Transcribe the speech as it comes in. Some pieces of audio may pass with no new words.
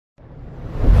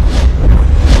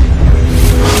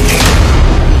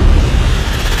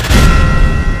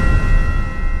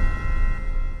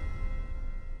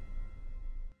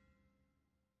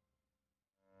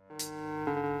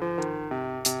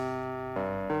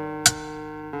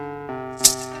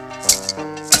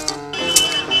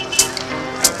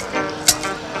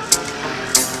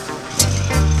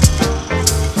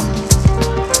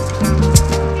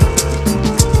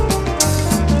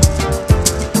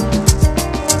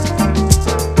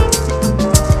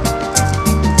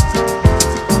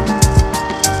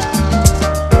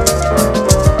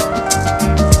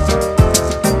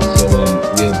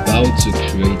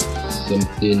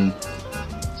in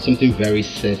something very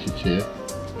sensitive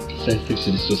to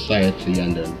the society,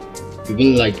 and we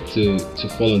wouldn't like to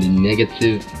fall on the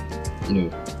negative,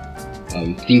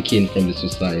 thinking from the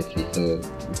society. So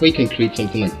before you can create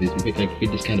something like this, before you can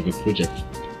create this kind of a project,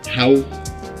 how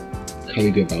can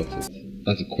we go about it?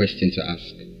 That's a question to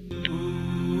ask.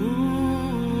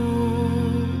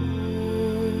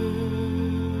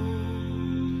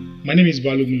 My name is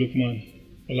Lukman.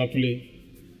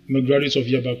 I'm a graduate of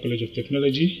Hijab Art College of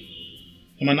Technology.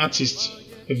 I'm an artist,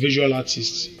 a visual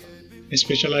artist, and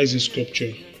specialize in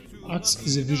sculpture. Art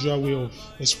is a visual way of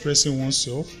expressing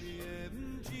oneself,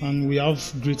 and we have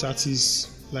great artists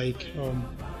like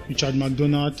Richard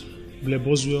McDonald, Blair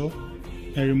Boswell,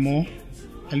 Henry Moore.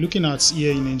 And looking at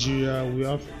here in Nigeria, we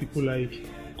have people like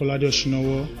Kolade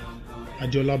Oshinowo,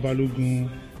 Adiola Balogun,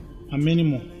 and many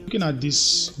more. Looking at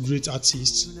these great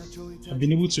artists, I've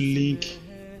been able to link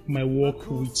my work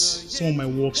with some of my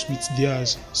works with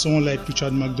theirs. Someone like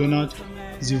Richard McDonald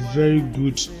is a very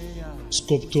good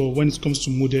sculptor when it comes to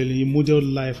modeling. He modeled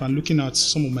life, and looking at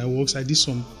some of my works, I did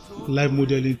some live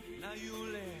modeling,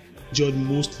 judged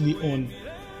mostly on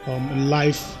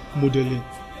life modeling.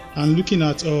 And looking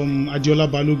at Adiola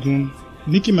Balogun,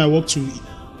 linking my work to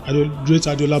great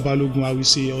Adiola Balogun, I will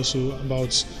say also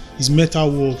about his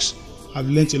metal works. I've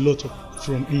learned a lot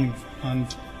from him,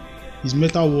 and his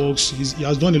metal works, he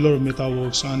has done a lot of metal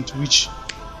works, and which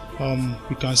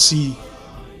we can see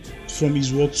from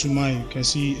his work to mine. You can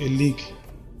see a link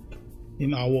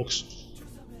in our works.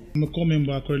 I'm a core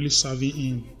member currently serving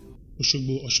in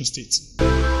Oshogbo, Osun State.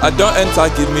 I don't enter,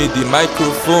 give me the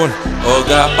microphone,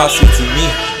 Oga, pass it to me.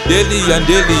 Daily and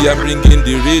daily, I'm bringing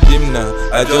the rhythm now.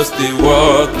 I just dey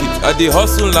work it. I dey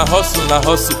hustle and hustle and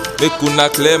hustle. Make una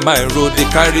clear my road, they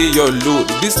carry your load.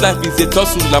 This life is a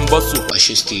tussle and bustle.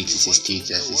 Osun State is a state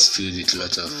that is filled with a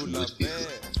lot of good people.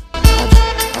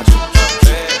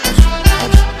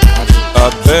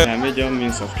 My major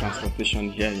means of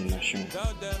transportation here in Osun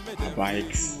are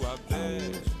bikes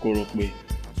and korokwe.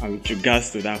 And with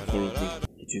regards to that korokwe,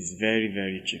 it is very,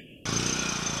 very cheap.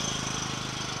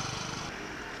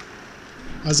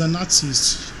 As an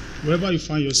artist, wherever you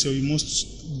find yourself, you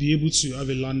must be able to have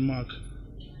a landmark,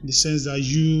 in the sense that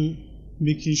you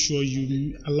making sure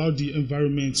you allow the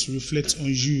environment to reflect on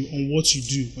you, on what you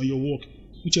do, on your work.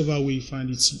 Whichever way you find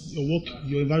it, your work,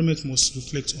 your environment must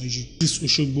reflect on you. This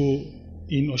is Oshogbo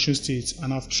in Osun State,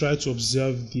 and I've tried to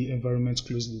observe the environment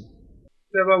closely.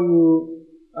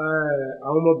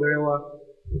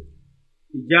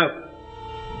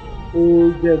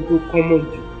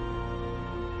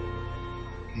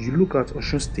 You look at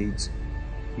Osun State,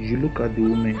 you look at the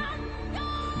women,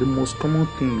 the most common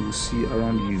thing you will see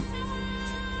around you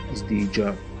is the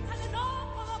hijab.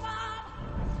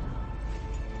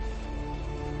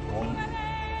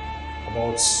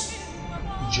 About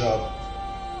hijab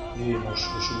in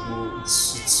Oshogbo,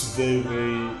 it's very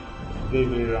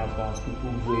rampant.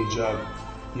 People wear hijab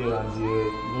here and there.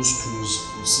 Most schools,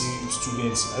 you see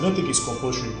students. I don't think it's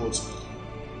compulsory, but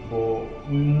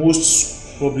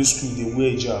most public school they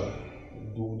wear hijab.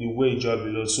 They wear hijab a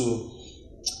lot. So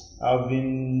I've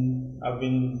been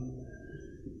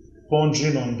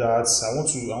pondering on that. I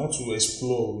want to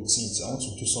explore with it. I want to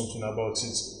do something about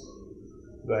it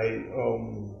by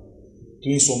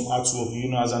doing some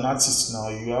artwork. As an artist now,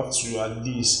 you have to at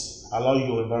least allow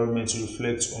your environment to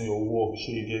reflect on your work.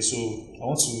 So I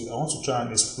want to try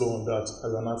and explore on that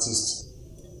as an artist.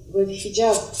 But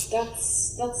hijab,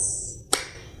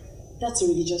 that's a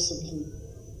religious something.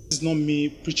 This is not me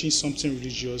preaching something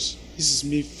religious. This is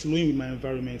me flowing with my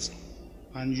environment,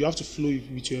 and you have to flow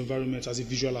with your environment as a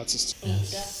visual artist.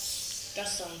 That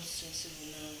sounds sensible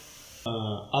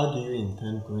now. How do you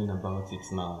intend going about it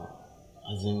now?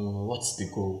 As in, what's the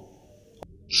goal?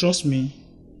 Trust me,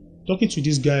 talking to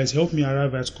these guys helped me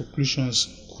arrive at conclusions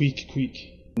quick.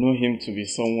 I know him to be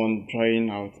someone drawing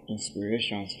out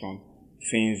inspirations from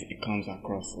things he comes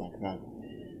across like that.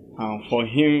 For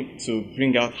him to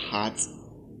bring out art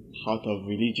out of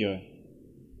religion,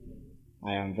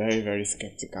 I am very, very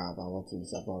skeptical about what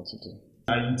he's about to do.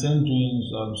 I intend doing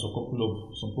some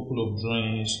couple of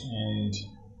drawings and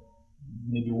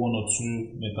maybe one or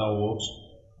two metal works,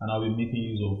 and I'll be making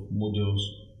use of models.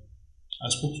 I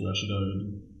spoke to Rashida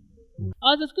already.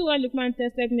 I was at school when Lukman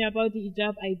tested me about the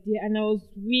hijab idea, and I was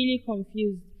really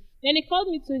confused. Then he called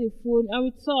me to the phone and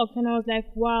we talked, and I was like,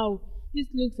 wow, this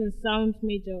looks and sounds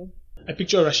major. I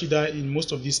picture Rashida in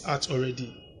most of these art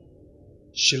already.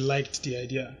 She liked the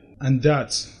idea, and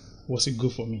that was a go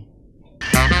for me.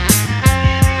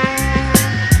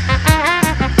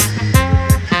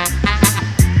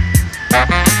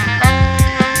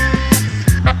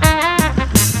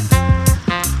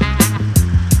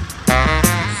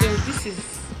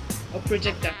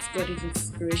 project that got its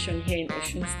inspiration here in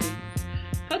Osun State.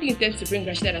 How do you intend to bring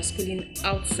Rashida that's schooling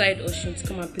outside Osun to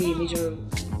come and play a major role?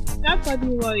 That got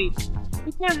me worried.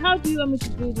 Because how do you want me to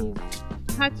do this?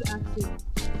 I had to ask him.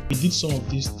 We did some of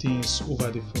these things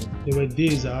over the phone. There were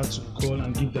days I had to call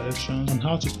and give directions on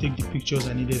how to take the pictures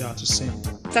I needed her to send.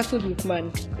 Tackled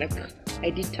Lukman, like I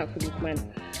did tackle Lukman.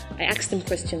 I asked him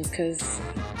questions because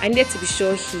I needed to be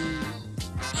sure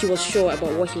he was sure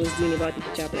about what he was doing about the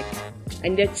hijab. Like I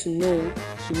needed to know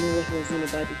what he was doing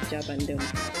about the hijab, and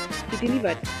he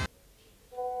delivered.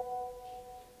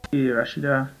 Hey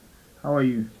Rashida, how are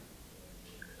you?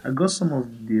 I got some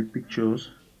of the pictures,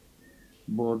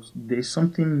 but there's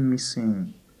something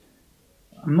missing.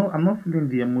 I'm not feeling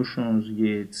the emotions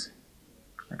yet.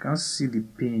 I can't see the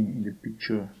pain in the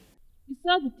picture. You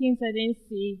saw the things I didn't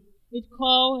see. You'd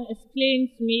call, explain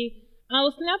to me, and I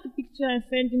would snap the picture and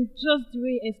send him just the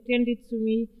way he explained it to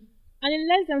me. And in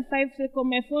less than 5 seconds,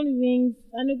 my phone rings,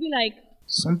 and it'll be like,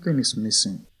 something is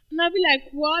missing. And I'll be like,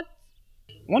 what?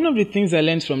 One of the things I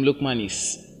learned from Lukman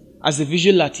is, as a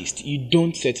visual artist, you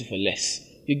don't settle for less.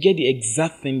 You get the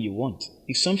exact thing you want.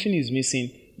 If something is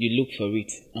missing, you look for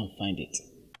it and find it.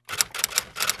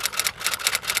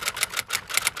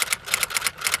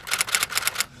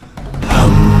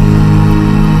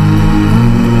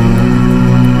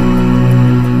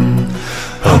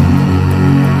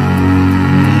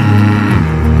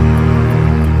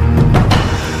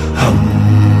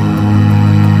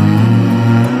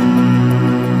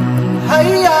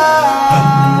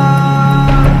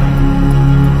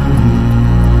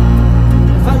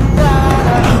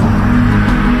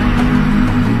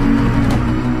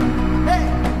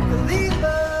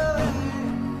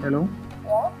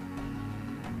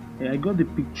 The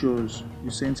pictures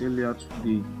you sent earlier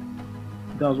today,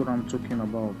 that's what I'm talking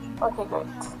about. Okay, great.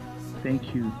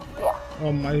 Thank you.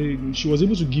 Yeah. She was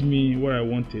able to give me what I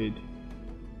wanted.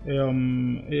 A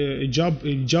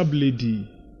hijab lady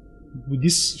with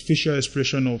this facial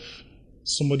expression of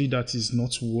somebody that is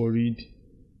not worried,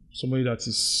 somebody that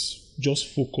is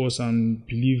just focused and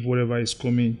believe whatever is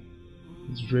coming,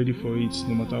 is ready for it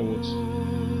no matter what.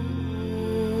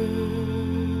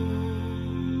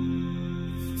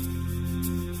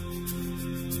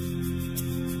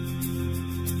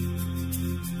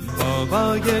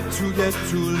 Baba yetu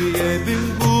liye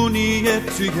mbinguni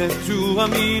yetu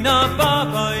amina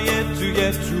Baba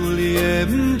yetu liye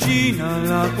mjina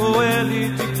lako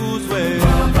litukuzwe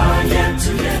Baba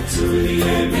yetu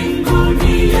liye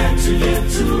mbinguni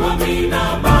yetu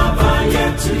amina Baba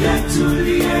yetu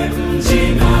liye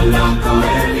mjina lako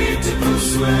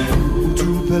litukuzwe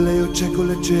Utupe leo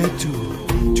chakula chetu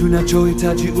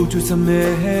tunachohitaji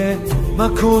utusamehe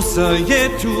makosa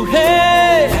yetu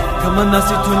kama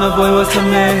nasi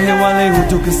tunavyowasamehe wale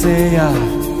hutukosea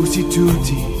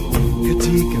usituti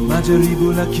katika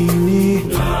majaribu lakini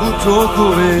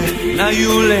utuokoe na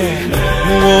yule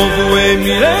muovu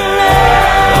milele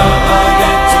Baba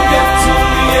yetu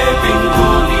liye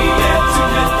mbinguni yetu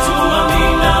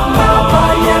amina Baba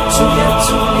yetu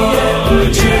liye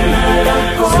mjina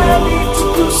lako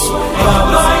litukuzwe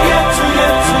Baba yetu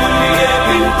liye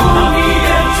mbinguni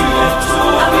yetu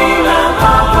amina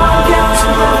Baba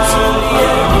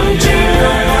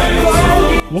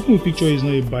Working with picture is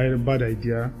not a bad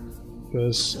idea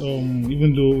because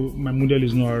even though my model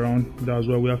is not around, that's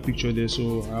why we have picture there,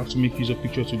 so I have to make use of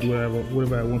picture to do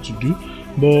whatever I want to do.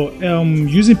 But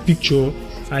using picture,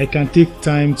 I can take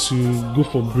time to go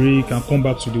for break and come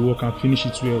back to the work and finish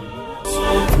it well.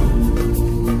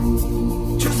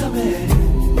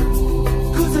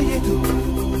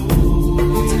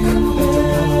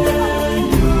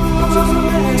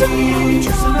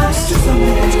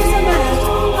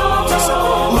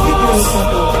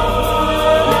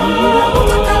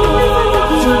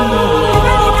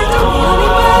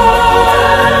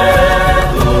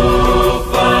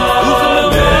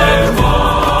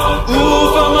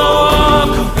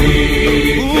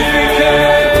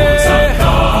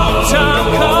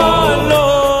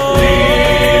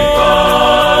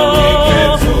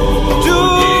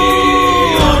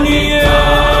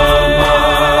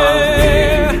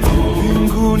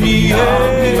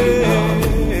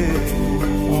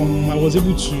 I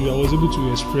was able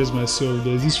to express myself.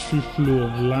 There's this free flow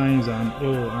of lines and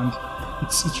all, and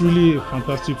it's really a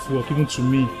fantastic work, even to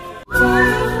me.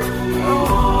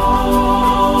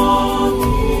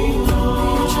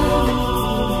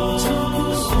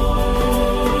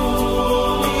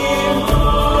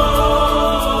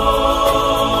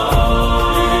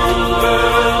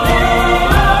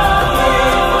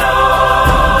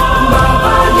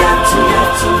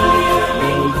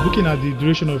 Looking at the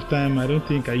duration of time, I don't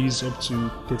think I use up to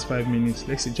 35 minutes.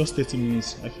 Let's say just 30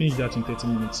 minutes. I finished that in 30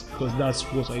 minutes because that's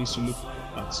what I used to look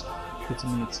at, 30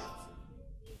 minutes.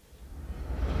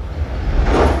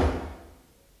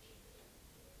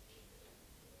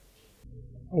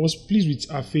 I was pleased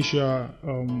with our facial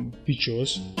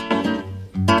features.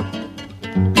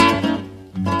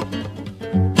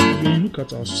 When you look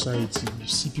at our society, you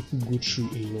see people go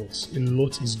through a lot. A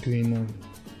lot is going on.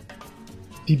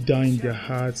 Deep down in their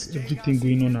hearts, everything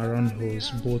going on around us,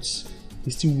 but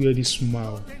they still wear this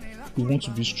smile. They want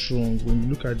to be strong. When you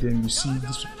look at them, you see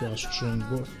these people are strong.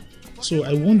 But so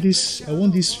I want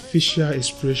this facial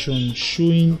expression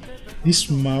showing this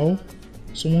smile,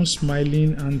 someone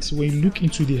smiling, and when you look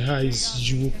into the eyes,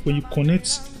 when you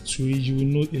connect to it, you will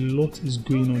know a lot is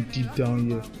going on deep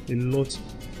down here. A lot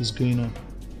is going on.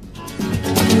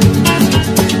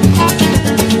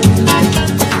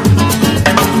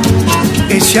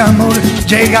 Ese amor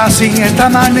llega sin esta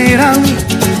manera,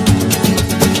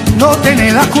 no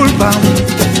tiene la culpa.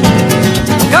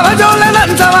 Caballo le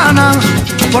dan sabana,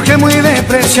 porque muy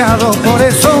despreciado, por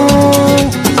eso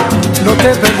no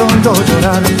te perdono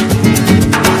llorar.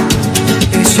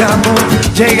 Ese amor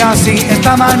llega sin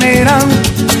esta manera,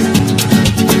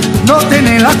 no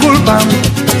tiene la culpa.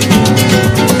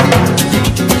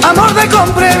 Amor de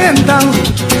compra y venta,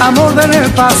 amor del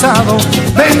pasado.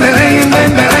 Ven, ven, ven,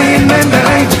 ven, ven, ven,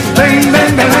 ven, ven,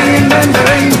 ven, ven, ven,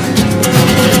 ven.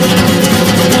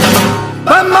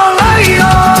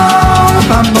 Bamboleo,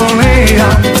 bambolea,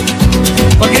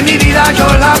 porque mi vida yo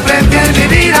la prefiero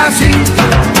vivir así.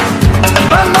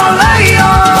 Bamboleo,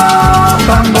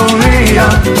 bambolea,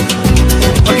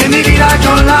 porque mi vida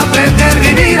yo la prefiero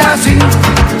vivir así.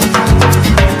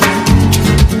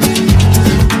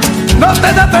 No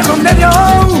te da perdón de Dios.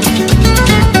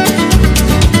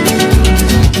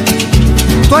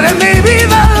 Tú eres mi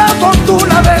vida, la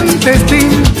fortuna del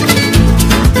destino.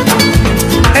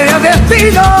 El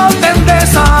destino te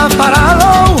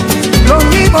desaparado. Lo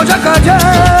mismo ya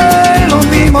callé, lo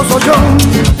mismo soy yo.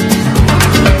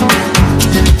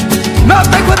 No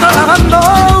te encuentro lavando.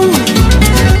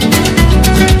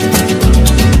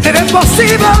 Eres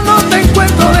posible, no te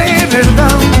encuentro de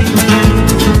verdad.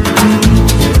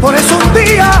 Por eso un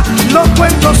día lo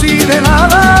cuento así de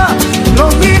nada. Lo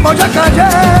mismo ya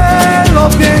callé, lo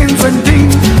pienso en ti.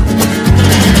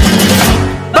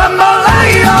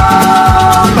 Bambolea,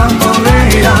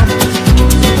 bambolea,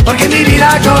 porque mi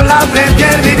vida yo la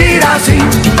prefiero vivir así.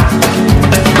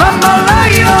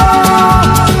 Bambolea,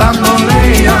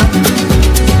 bambolea,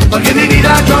 porque mi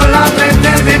vida yo la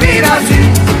prefiero vivir así.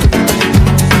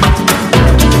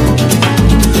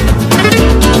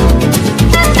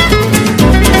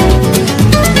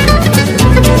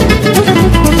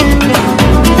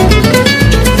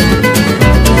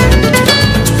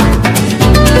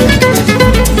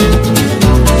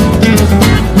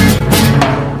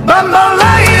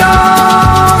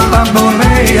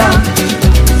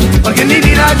 Porque mi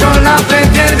vida yo la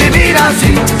prefiero vivir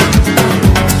así.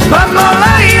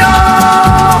 Bambolea,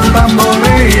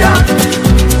 bambolea,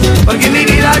 porque mi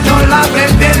vida yo la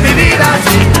prefiero vivir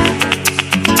así.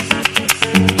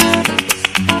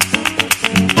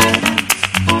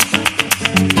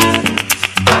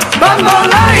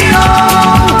 Bambolea,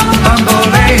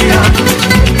 bambolea,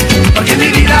 porque mi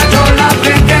vida yo la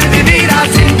prefiero vivir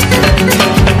así.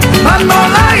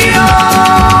 Bambolea,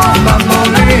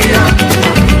 bambolea,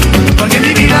 porque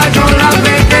mi vida yo la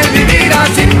prefiero vivir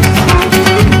así.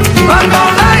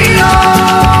 Bambolea,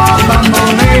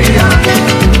 bambolea,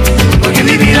 porque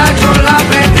mi vida yo la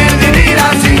prefiero vivir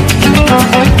así.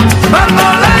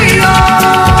 Bambolea,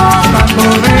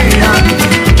 bambolea,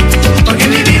 porque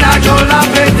mi vida yo la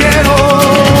prefiero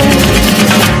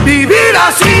vivir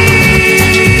así.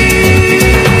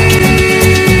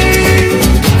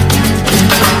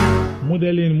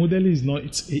 Modeling is not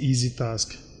an easy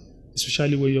task,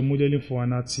 especially when you're modeling for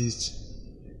an artist.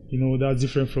 You know, that's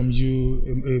different from you,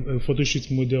 a photo shoot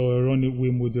model or a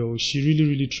runway model. She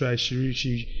really tried.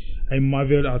 I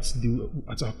marveled at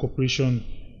her cooperation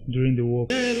during the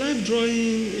work. Life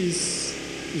drawing is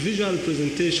visual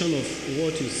presentation of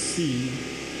what you see,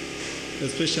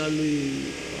 especially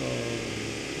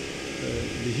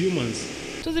the humans.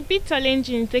 It was a bit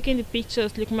challenging taking the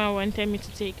pictures Lukman wanted me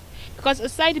to take, because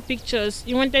aside the pictures,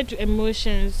 he wanted the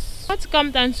emotions. I had to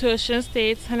come down to Osun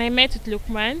State and I met with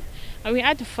Lukman and we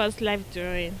had the first live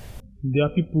drawing. There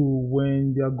are people,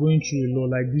 when they are going through a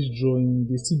lot like this drawing,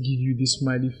 they still give you this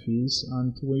smiley face,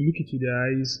 and when you look into their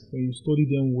eyes, when you study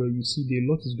them well, you see a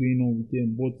lot is going on with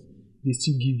them, but they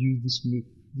still give you this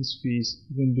face,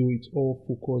 even though it's all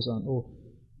focus and all.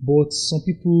 But some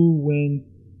people, when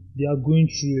they are going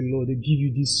through a lot, they give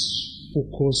you this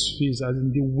focus face, as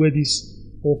in the weirdest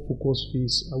all focus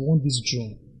face. I want this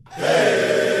drum.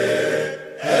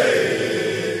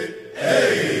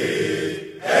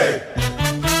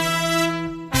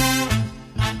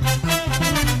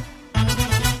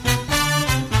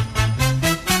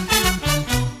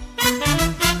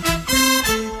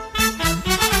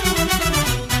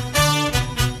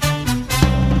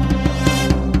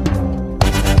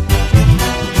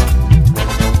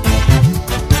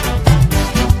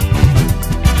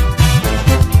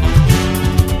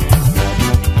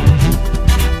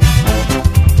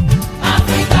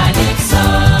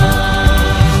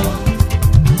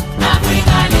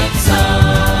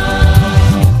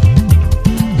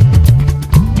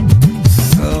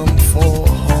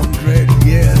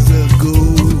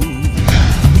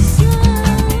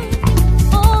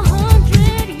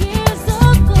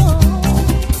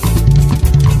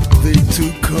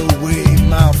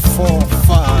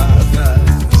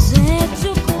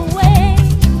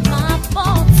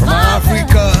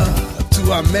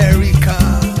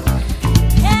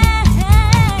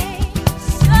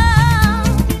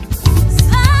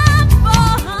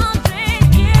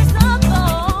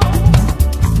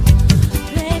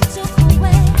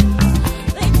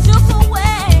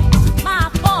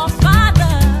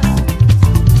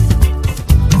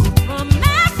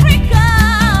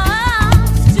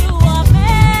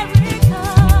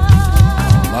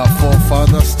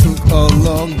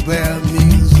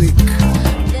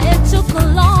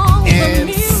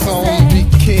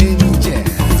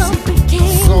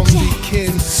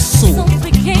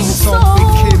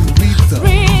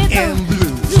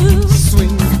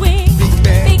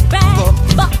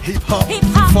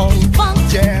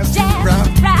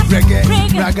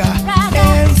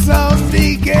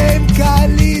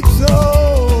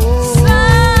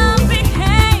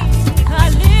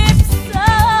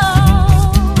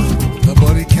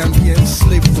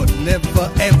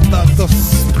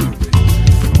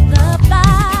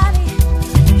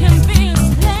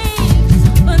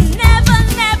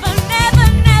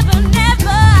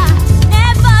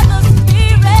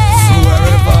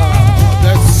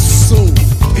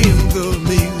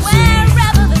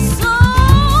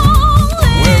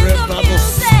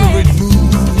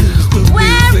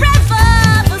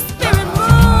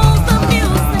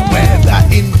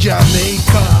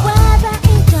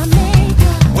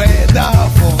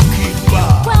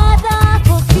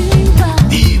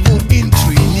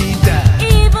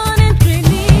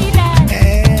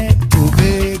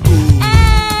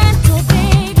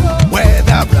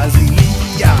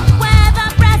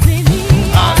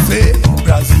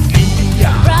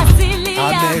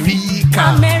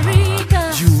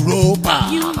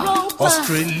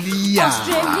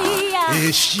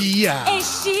 Asia,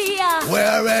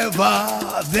 wherever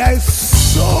there's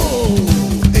soul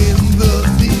in the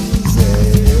music.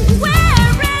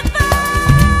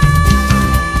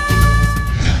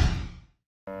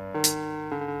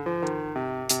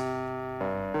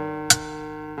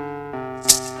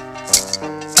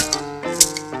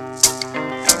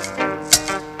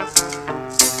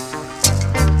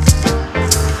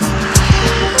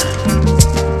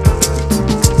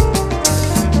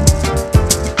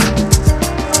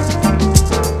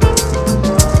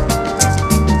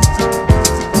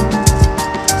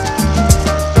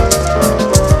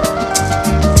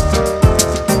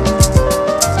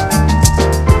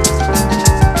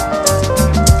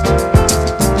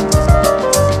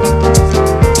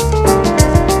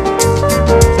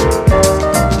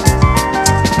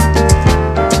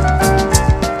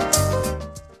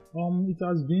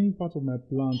 Part of my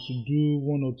plan to do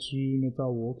one or two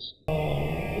metal works.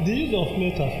 The use of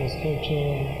metal for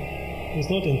sculpture is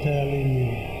not entirely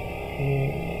new.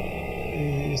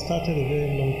 It started a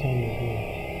very long time ago.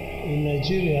 In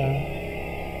Nigeria,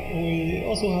 we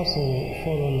also have some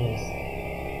forerunners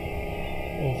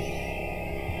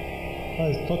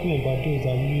talking about those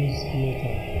that use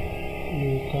metal.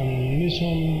 You can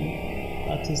mention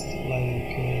artists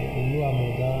like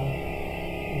Oluwamoda.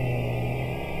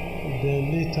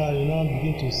 Then later you now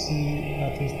begin to see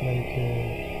artists like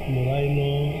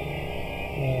Moraino,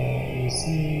 you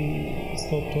see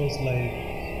sculptors like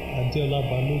Adeola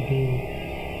Balogun.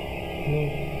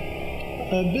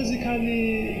 Basically,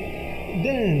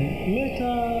 then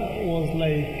metal was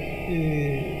like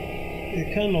a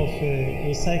kind of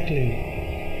recycling.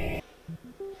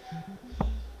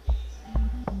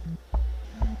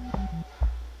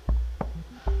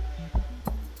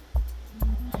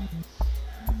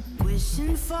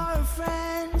 For a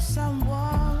friend,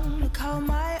 someone to call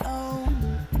my own.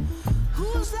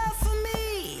 Who's there for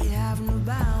me? Have no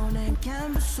bound and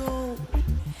can be sold.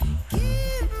 Give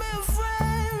me a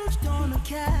friend who's gonna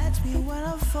catch me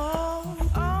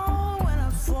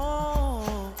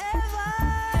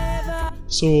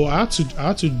So I had to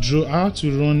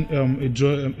run a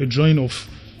drawing of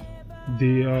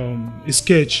the a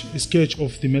sketch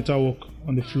of the metalwork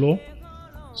on the floor,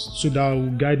 so that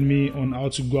will guide me on how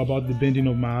to go about the bending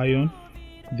of my iron.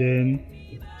 Then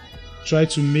try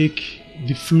to make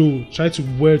the flow, try to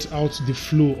weld out the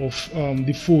flow of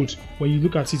the fold. When you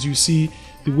look at it, you see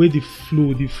the way the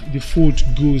flow, the fold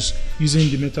goes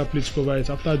using the metal plate to cover it.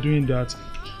 After doing that,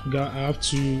 I have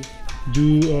to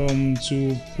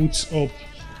to put up,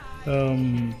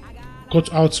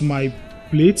 cut out my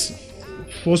plate,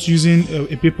 first using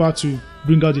a paper to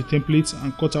bring out the template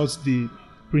and cut out the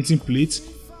printing plate,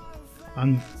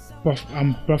 and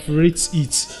perforate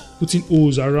it, putting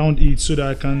holes around it so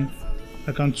that it can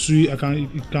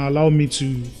allow me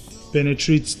to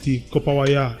penetrate the copper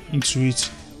wire into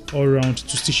it all around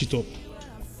to stitch it up.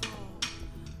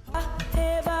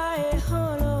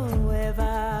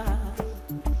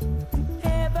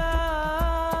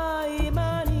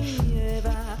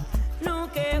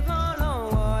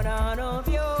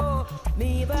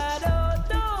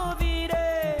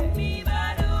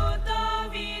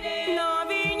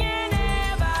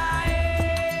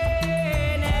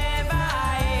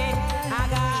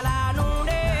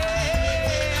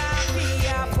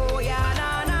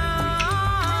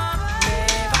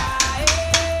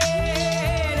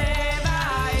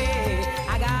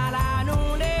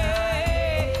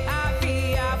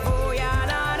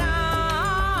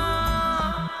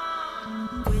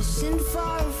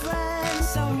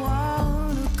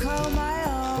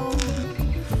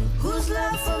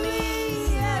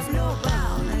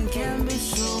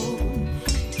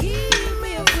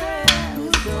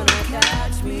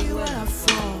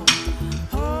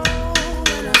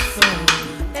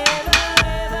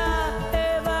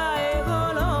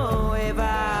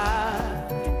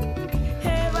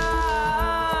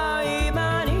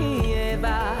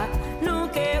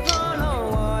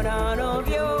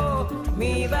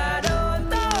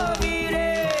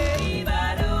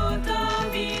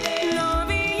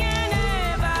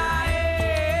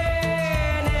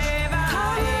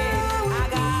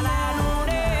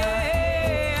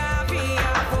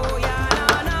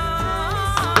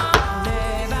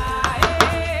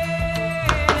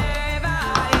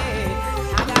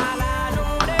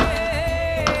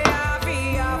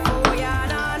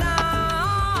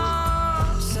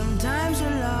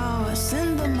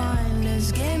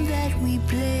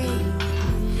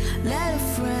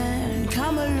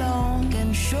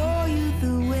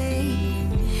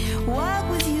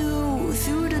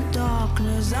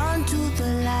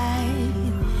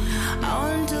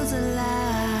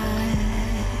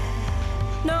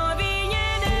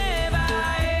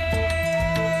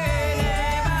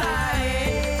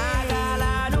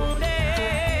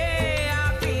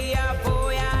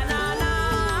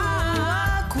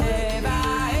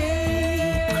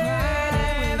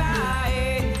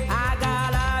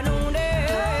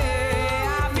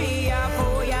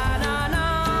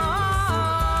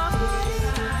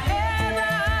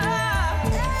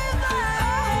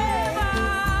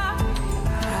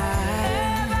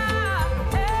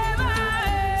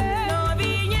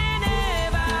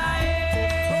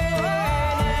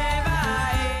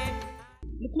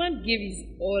 Gave his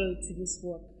all to this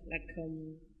work. Like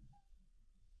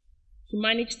he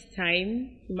managed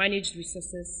time, he managed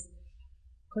resources.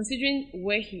 Considering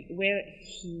where he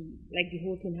like the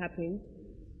whole thing happened,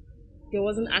 there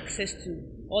wasn't access to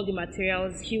all the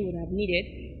materials he would have needed,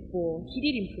 but he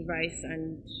did improvise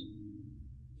and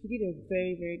he did a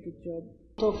very, very good job.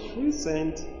 Of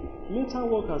recent,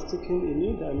 metalwork has taken a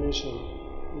new dimension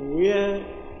where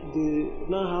they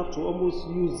now have to almost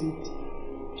use it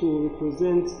to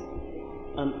represent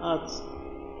an art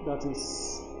that is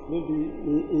maybe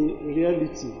a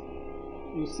reality.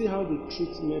 You see how they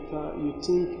treat metal, you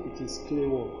think it is clay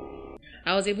work.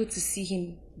 I was able to see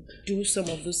him do some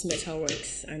of those metal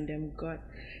works, and God,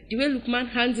 the way Lukman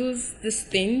handles these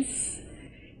things,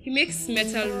 he makes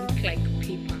metal look like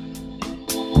paper.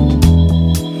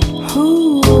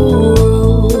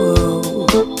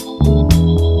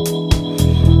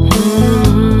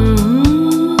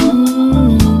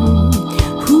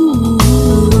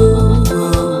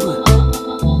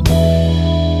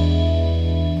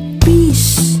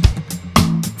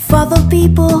 For the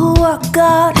people who are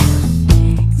gone,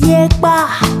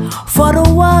 for the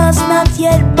ones not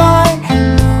yet born.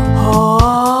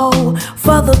 Oh,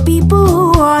 for the people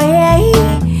who are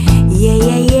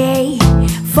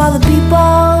for the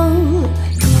people.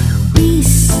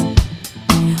 Peace.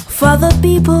 For the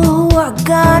people who are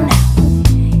gone,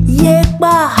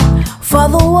 for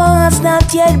the ones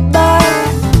not yet born.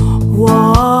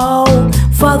 Whoa,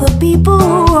 for the people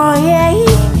who are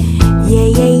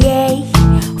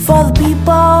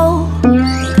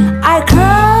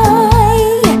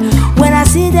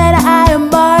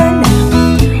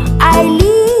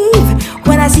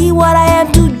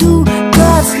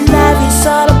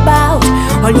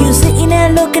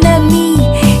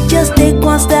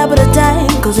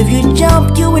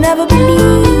never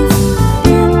believe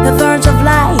the thorns of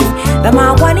life that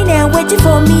my wanting and waiting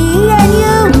for me and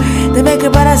you. They make a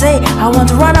brother say, I want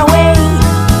to run away.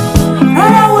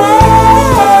 Run away,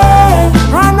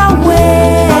 run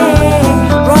away,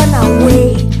 run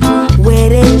away. Where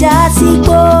they just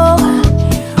go.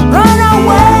 Run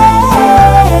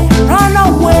away, run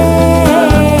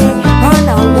away, run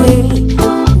away.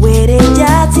 Where they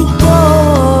just go.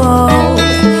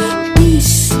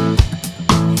 Peace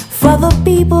for the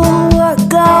people who are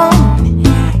gone.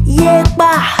 Yeah,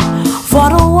 for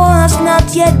the ones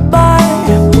not yet born.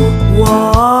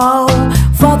 Whoa,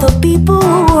 for the people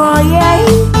who are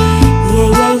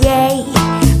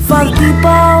for the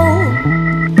people.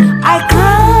 I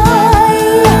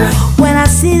cry when I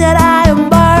see that I am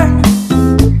born.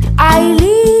 I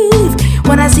leave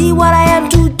when I see what I am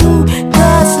to do.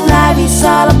 Cause life is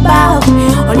all about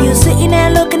all you sitting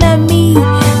and looking at me.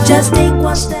 Just take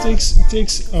one step.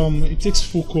 It takes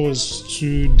focus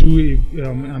to do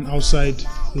an outside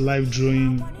live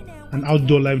drawing, an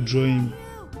outdoor live drawing,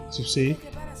 to say,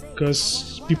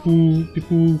 because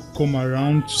people come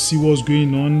around to see what's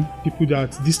going on. People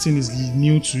that this thing is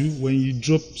new to. When you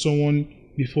drop someone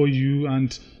before you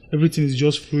and everything is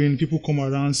just flowing, people come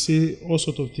around, say all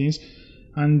sorts of things,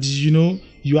 and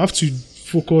you have to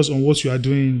focus on what you are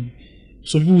doing.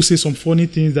 Some people will say some funny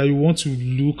things that you want to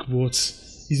look, but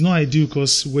it's not ideal,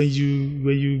 because when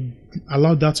you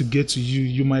allow that to get to you,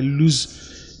 you might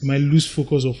lose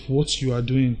focus of what you are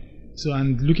doing. So,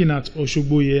 and looking at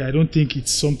Osogbo here, I don't think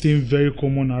it's something very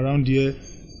common around here,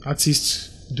 artists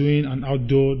doing an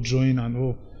outdoor drawing and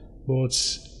all. But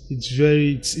it's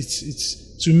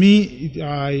to me,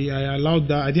 I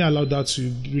didn't allow that to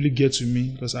really get to me,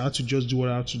 because I had to just do what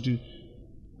I had to do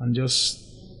and just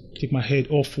take my head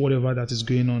off whatever that is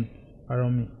going on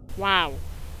around me. Wow.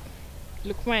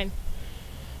 Lukman,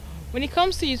 when it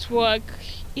comes to his work,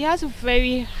 he has a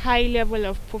very high level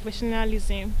of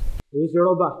professionalism.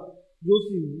 Yóò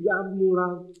sì yá múra,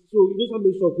 so yóò sọ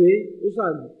mi sọ pé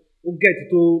ó get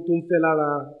tó ń fẹ́ lára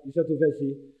iṣẹ́ tó fẹ́ ṣe,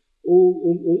 ó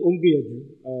ń gbìyànjú,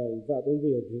 in fact ó ń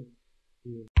gbìyànjú.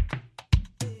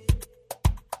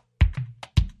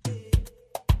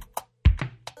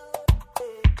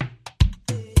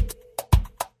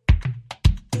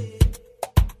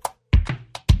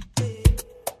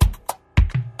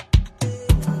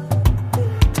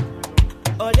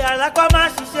 Ọ̀dẹ̀ alákọ̀ máa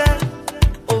ṣiṣẹ́.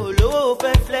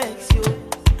 Flex you.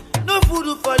 No food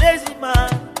for lazy man.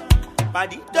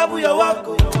 Paddy, double your work.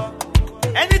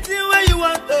 Anything where you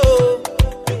want to,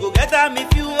 you go get them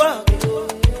if you want.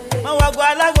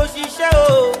 Man, go shisha.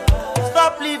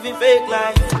 Stop living fake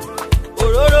life.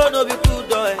 Ororo no be good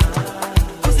boy.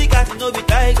 Pussycat no be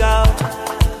tiger.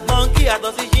 Monkey at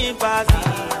the chimpanzee.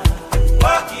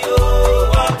 Walk you.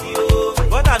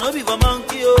 But I no be for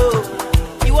monkey.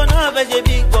 You wanna have a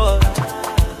big boy.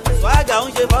 Swagger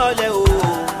on ṣe bọ́ọ̀lẹ̀ o.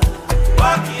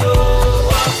 Wákì o.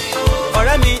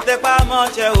 Ọ̀rẹ́ mi tẹpá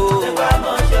mọ́ṣẹ́ o.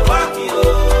 Wákì o.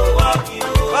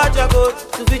 Fájọ kò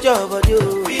tún fíjọ bọ̀dé o.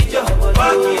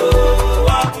 Wákì o.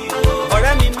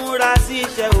 Ọ̀rẹ́ mi múra sí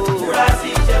iṣẹ́ o.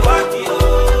 Wákì o.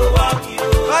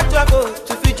 Fájọ kò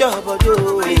tún fíjọ bọ̀dé o.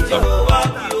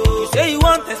 You say you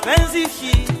want expensive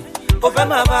shit. O fẹ́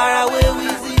máa bára wé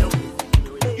wíìzì.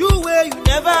 You way you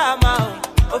never amount.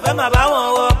 O fẹ́ máa bá wọn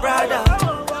wọ Prada.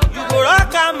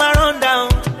 Rock and run down.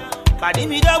 Paddy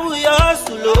me double your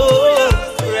slow.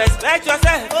 Respect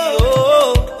yourself,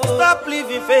 yo. Stop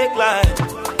living fake life.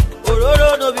 Ororo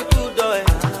no be good boy.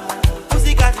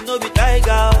 Pussycat no be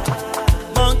tiger.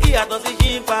 Monkey at the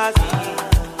chimpanzee.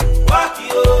 Walk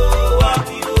you.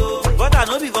 But I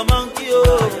no be for monkey,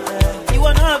 you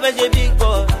wanna have a big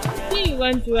boy. Seeing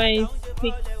one drawing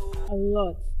speaks a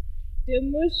lot. The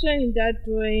emotion in that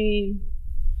drawing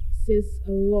says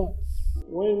a lot.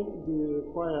 When the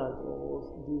required or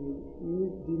the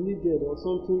needed or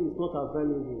something is not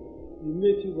available, you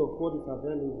make use of what is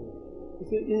available. You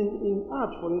see, in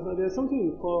art, for instance, there's something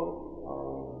we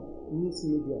call mixed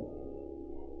media.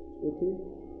 Okay,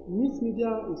 mixed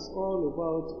media is all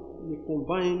about you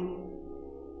combine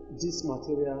this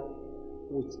material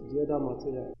with the other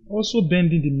material. Also,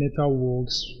 bending the metal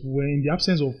works when in the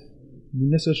absence of the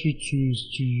necessary tools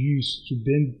to use to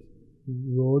bend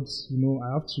rods.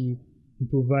 I have to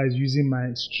improvise using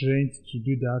my strength to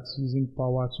do that, using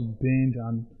power to bend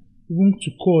and even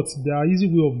to cut. There are easy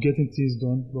way of getting things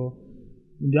done, but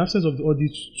in the absence of all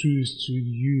these tools to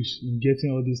use in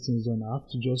getting all these things done, I have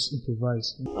to just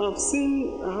improvise. I've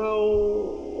seen how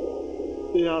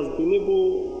he has been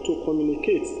able to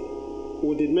communicate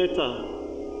with the metal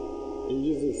he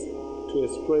uses to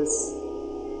express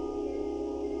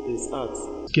his art.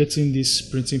 Getting this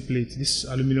printing plate, this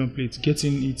aluminum plate,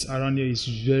 getting it around here is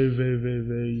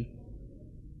very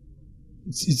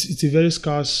it's a very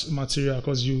scarce material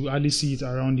because you hardly see it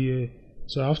around here.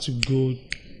 So I have to go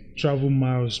travel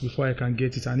miles before I can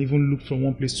get it and even look from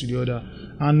one place to the other.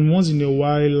 And once in a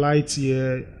while, light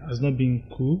here has not been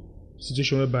cool.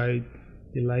 Situation whereby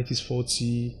the light is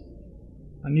faulty,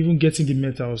 and even getting the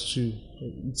metals too.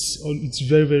 It's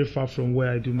very far from where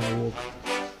I do my work.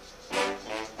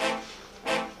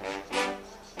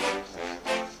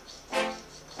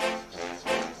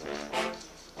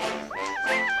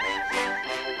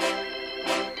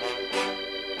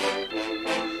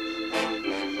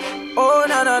 Oh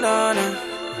na na na na,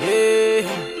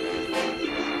 yeah.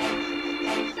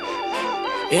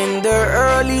 In the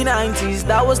early 90s,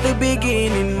 that was the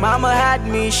beginning. Mama had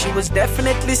me, she was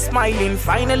definitely smiling.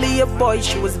 Finally a boy,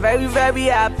 she was very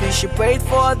happy. She prayed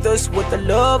for others with the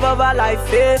love of her life,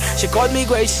 yeah. She called me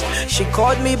grace, she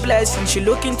called me blessing. She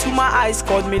looked into my eyes,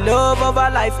 called me love of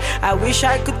her life. I wish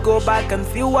I could go back and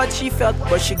feel what she felt,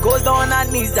 but she goes down on her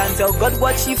knees and tell God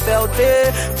what she felt, yeah.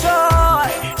 Joy,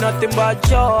 nothing but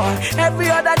joy. Every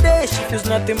other day she feels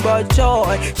nothing but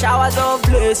joy. Showers of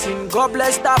blessing, God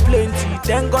bless her plenty.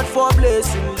 Thank God for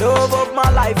blessing, love of my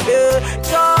life, yeah.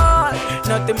 Joy,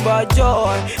 nothing but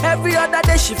joy. Every other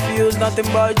day she feels nothing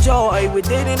but joy. We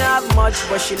didn't have much,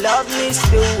 but she loved me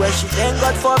still. Where she thank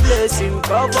God for blessing,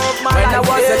 love of my life. When I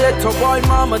was a little boy,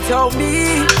 mama told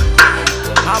me,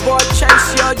 my boy,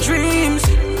 chase your dreams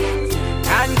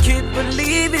and keep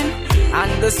believing,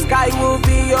 and the sky will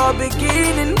be your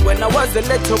beginning. When I was a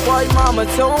little boy, mama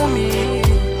told me,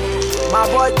 my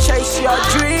boy, chase your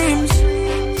dreams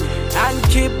and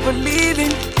keep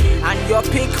believing, and your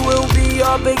peak will be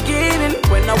your beginning.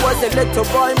 When I was a little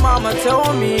boy, mama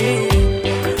told me,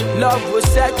 love will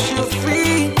set you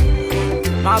free.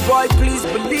 My boy, please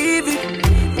believe it,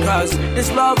 cause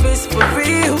this love is for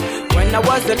real. When I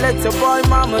was a little boy,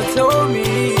 mama told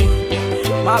me,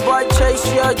 my boy,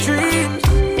 chase your dreams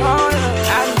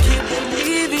and keep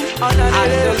believing, and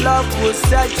the love will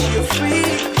set you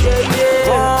free, yeah,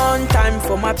 yeah. One time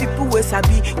for my people where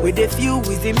sabi, where they feel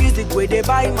with the music, where they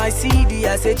buy my CD.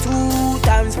 I say 2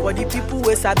 times for the people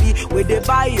where sabi, where they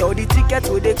buy all the tickets,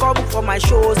 where they come for my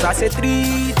shows. I say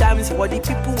 3 times for the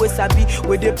people where sabi,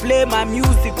 where they play my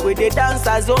music, where they dance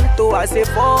as on to. I say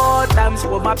 4 times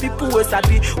for my people where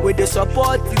sabi, where they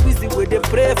support the music, where they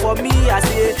pray for me. I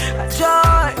say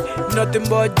joy, nothing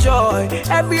but joy.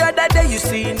 Every other day you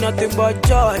see nothing but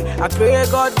joy. I pray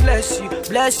God bless you,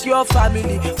 bless your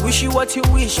family. Wish you what you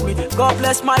wish me. God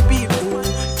bless my people.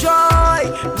 Joy,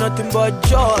 nothing but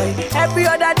joy. Every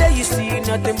other day you see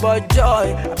nothing but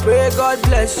joy. I pray God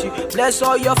bless you, bless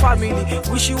all your family.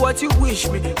 Wish you what you wish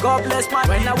me. God bless my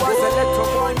people. When I was a little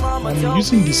boy, mama told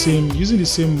using the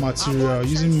same material,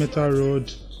 using metal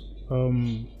rod,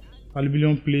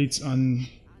 aluminum plates and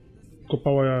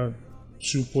copper wire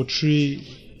to portray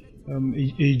a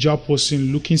hijab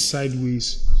person looking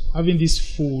sideways, having this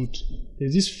fold.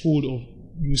 There's this fold of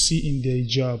you see in the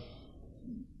hijab,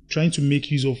 trying to make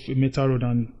use of a metal rod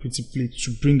and pretty plate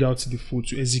to bring out the fold,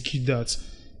 to execute that.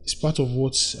 It's part of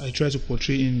what I try to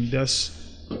portray in this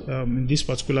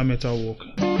particular metal work.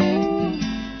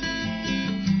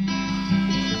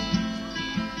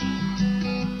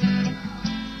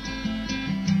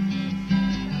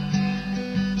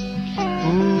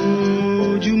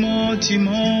 Ojúmọ́ ti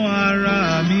mọ́ ara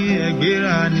mi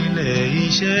ẹgbẹ́ra nílẹ̀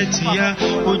iṣẹ́ ti yá.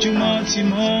 Ojúmọ́ ti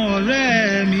mọ́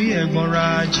ọ̀rẹ́ mi ẹ̀gbọ́nra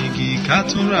jìgì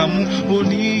kátúnra mú.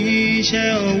 Oníṣẹ́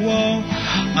ọwọ́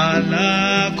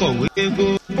alákọ̀wé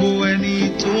gbogbo ẹni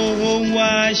tó ń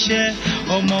wáṣẹ́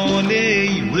ọmọlé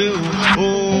ìwé o.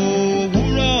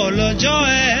 Òwúrọ̀ lọ́jọ́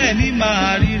ẹni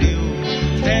máa ríre o,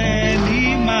 ẹni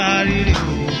máa ríre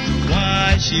o. Wọ́n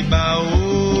á ṣe bá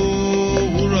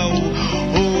òwúrọ̀ o.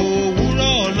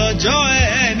 Lọ́jọ́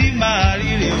ẹni máa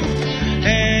ríre o,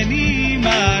 ẹni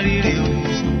máa ríre o.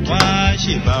 Wọ́n á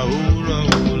ṣe bá òwúrọ̀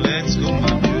o. Let's go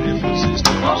my beautiful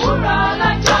sister. Òwúrọ̀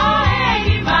lọ́jọ́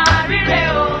ẹni máa ríre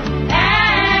o,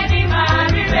 ẹni máa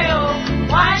ríre o.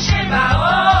 Wọ́n á ṣe bá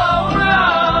òwúrọ̀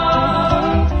o.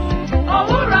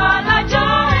 Òwúrọ̀ lọ́jọ́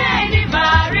ẹni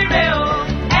máa ríre o,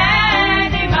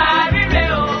 ẹni máa ríre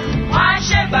o. Wọ́n á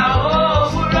ṣe bá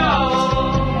òwúrọ̀ o.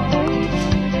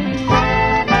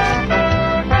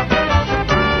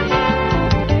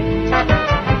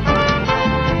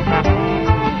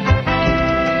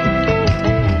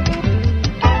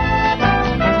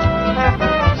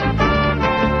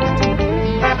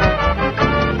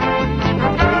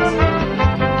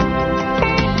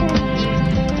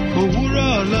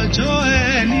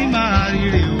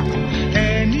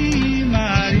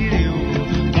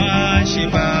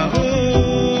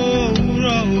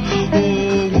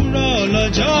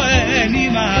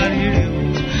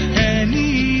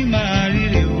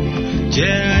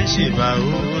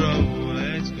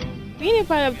 Let's go. Being a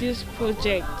part of this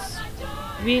project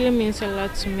really means a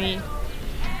lot to me.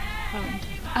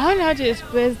 I don't know how to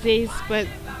express this, but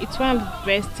it's one of the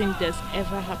best things that's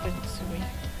ever happened to me.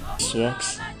 This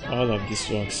works, all of this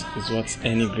works, is what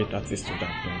any great artist would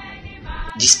have done.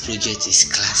 This project is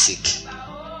classic.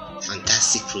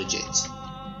 Fantastic project.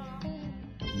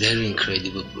 Very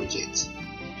incredible project.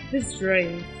 This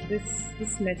drawing,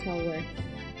 this metal work,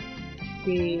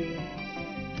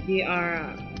 they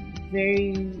are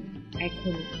very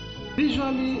iconic.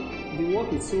 Visually, the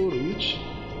work is so rich,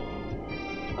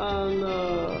 and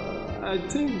I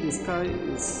think the sky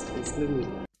is limit.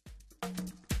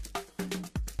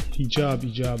 Hijab.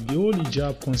 The whole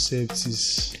hijab concept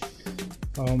is,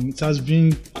 it has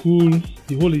been cool.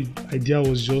 The whole idea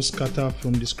was just scattered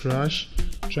from the scratch,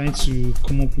 trying to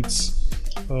come up with,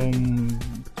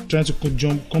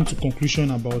 come to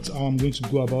conclusion about how I'm going to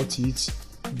go about it,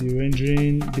 the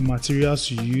rendering, the materials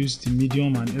to use, the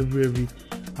medium, and every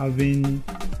having,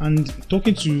 and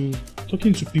talking to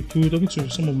people, talking to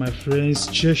some of my friends,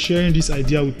 sharing this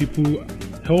idea with people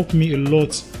helped me a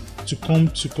lot to come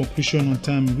to conclusion on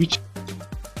time, which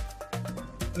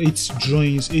 8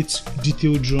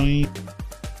 detailed drawing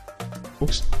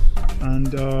books, and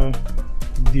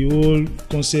the whole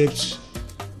concept,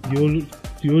 the whole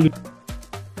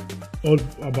all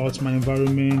about my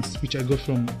environment, which I got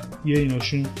from here in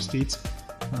Osun State,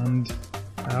 and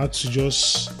I had to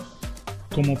just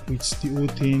come up with the whole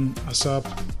thing ASAP,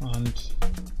 and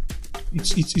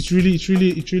it's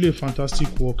really a fantastic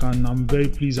work, and I'm very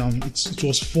pleased, and it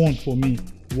was fun for me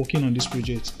working on this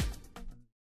project.